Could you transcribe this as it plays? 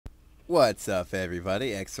What's up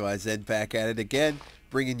everybody, XYZ back at it again,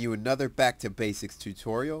 bringing you another back to basics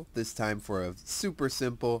tutorial, this time for a super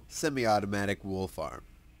simple semi-automatic wool farm.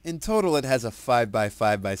 In total it has a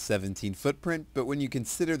 5x5x17 footprint, but when you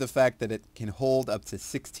consider the fact that it can hold up to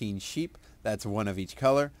 16 sheep, that's one of each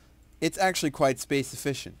color, it's actually quite space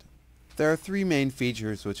efficient. There are three main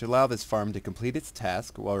features which allow this farm to complete its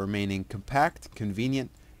task while remaining compact,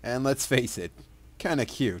 convenient, and let's face it, kinda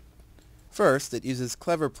cute. First, it uses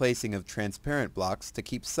clever placing of transparent blocks to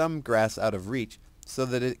keep some grass out of reach so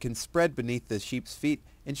that it can spread beneath the sheep's feet,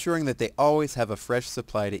 ensuring that they always have a fresh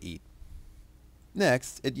supply to eat.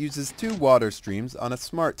 Next, it uses two water streams on a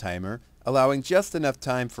smart timer, allowing just enough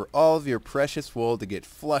time for all of your precious wool to get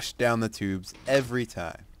flushed down the tubes every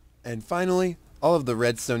time. And finally, all of the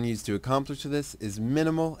redstone used to accomplish this is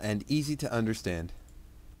minimal and easy to understand.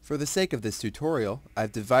 For the sake of this tutorial,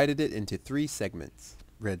 I've divided it into three segments: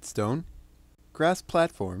 redstone, grass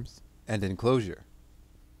platforms, and enclosure.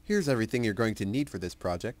 Here's everything you're going to need for this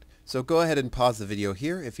project, so go ahead and pause the video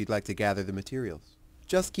here if you'd like to gather the materials.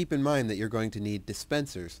 Just keep in mind that you're going to need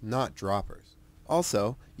dispensers, not droppers.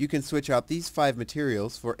 Also, you can switch out these 5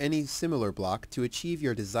 materials for any similar block to achieve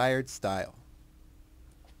your desired style.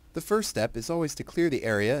 The first step is always to clear the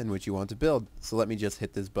area in which you want to build, so let me just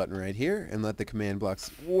hit this button right here and let the command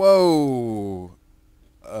blocks... Whoa!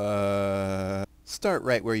 Start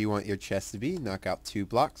right where you want your chest to be, knock out 2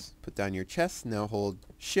 blocks, put down your chest, now hold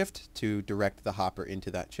shift to direct the hopper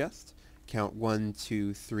into that chest. Count 1,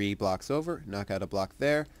 2, 3 blocks over, knock out a block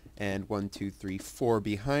there, and 1, 2, 3, 4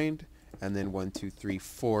 behind, and then 1, 2, 3,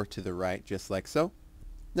 4 to the right, just like so.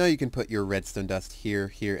 Now you can put your redstone dust here,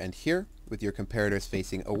 here, and here, with your comparators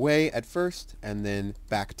facing away at first, and then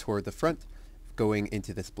back toward the front, going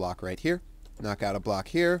into this block right here. Knock out a block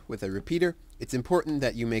here with a repeater. It's important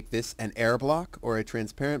that you make this an air block or a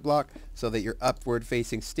transparent block so that your upward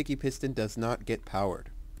facing sticky piston does not get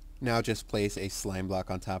powered. Now just place a slime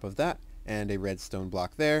block on top of that and a redstone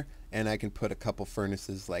block there, and I can put a couple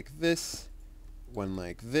furnaces like this, one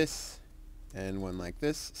like this, and one like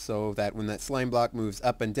this, so that when that slime block moves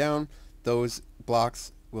up and down, those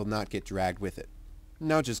blocks will not get dragged with it.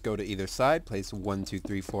 Now just go to either side, place 1, 2,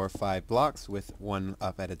 3, 4, 5 blocks with one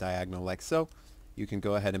up at a diagonal like so. You can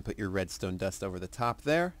go ahead and put your redstone dust over the top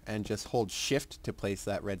there and just hold shift to place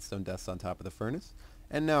that redstone dust on top of the furnace.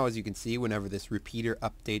 And now as you can see, whenever this repeater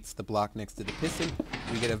updates the block next to the piston,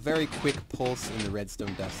 we get a very quick pulse in the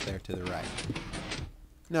redstone dust there to the right.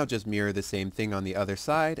 Now just mirror the same thing on the other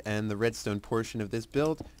side, and the redstone portion of this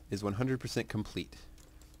build is 100% complete.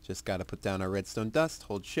 Just gotta put down our redstone dust,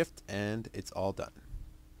 hold shift, and it's all done.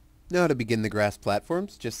 Now to begin the grass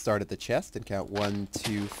platforms, just start at the chest and count 1,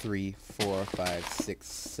 2, 3, 4, 5, 6,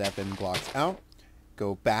 7 blocks out.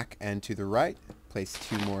 Go back and to the right, place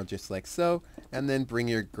 2 more just like so, and then bring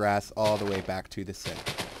your grass all the way back to the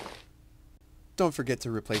center. Don't forget to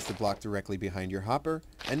replace the block directly behind your hopper,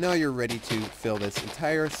 and now you're ready to fill this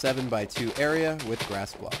entire 7x2 area with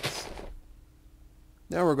grass blocks.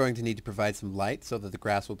 Now we're going to need to provide some light so that the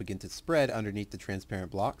grass will begin to spread underneath the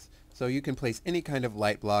transparent blocks. So you can place any kind of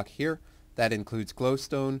light block here. That includes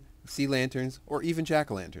glowstone, sea lanterns, or even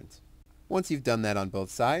jack-o'-lanterns. Once you've done that on both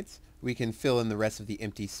sides, we can fill in the rest of the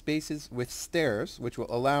empty spaces with stairs, which will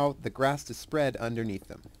allow the grass to spread underneath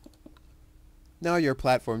them. Now your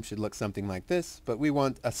platform should look something like this, but we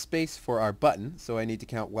want a space for our button, so I need to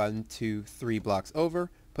count 1, 2, 3 blocks over,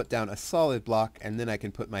 put down a solid block, and then I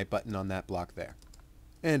can put my button on that block there.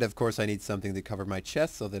 And of course I need something to cover my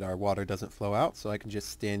chest so that our water doesn't flow out, so I can just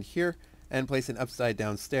stand here and place an upside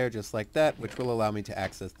down stair just like that, which will allow me to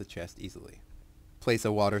access the chest easily. Place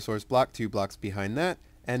a water source block 2 blocks behind that,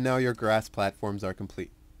 and now your grass platforms are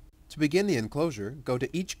complete. To begin the enclosure, go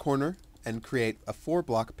to each corner and create a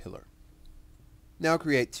 4-block pillar. Now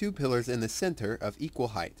create 2 pillars in the center of equal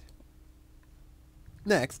height.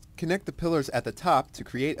 Next, connect the pillars at the top to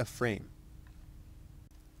create a frame.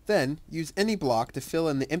 Then, use any block to fill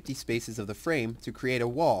in the empty spaces of the frame to create a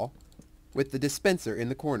wall with the dispenser in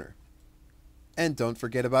the corner. And don't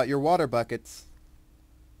forget about your water buckets.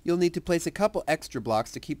 You'll need to place a couple extra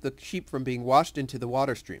blocks to keep the sheep from being washed into the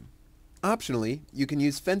water stream. Optionally, you can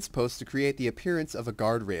use fence posts to create the appearance of a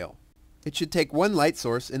guardrail. It should take 1 light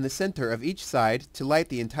source in the center of each side to light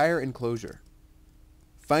the entire enclosure.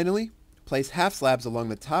 Finally, place half slabs along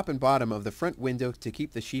the top and bottom of the front window to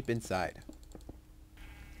keep the sheep inside.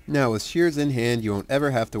 Now with shears in hand, you won't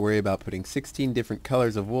ever have to worry about putting 16 different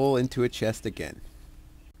colors of wool into a chest again.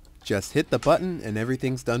 Just hit the button and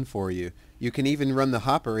everything's done for you. You can even run the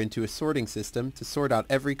hopper into a sorting system to sort out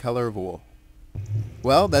every color of wool.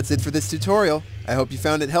 Well, that's it for this tutorial. I hope you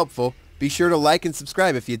found it helpful. Be sure to like and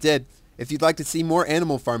subscribe if you did. If you'd like to see more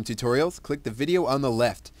Animal Farm tutorials, click the video on the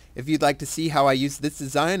left. If you'd like to see how I use this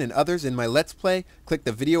design and others in my Let's Play, click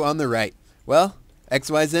the video on the right. Well,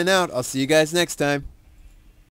 XYZ out. I'll see you guys next time.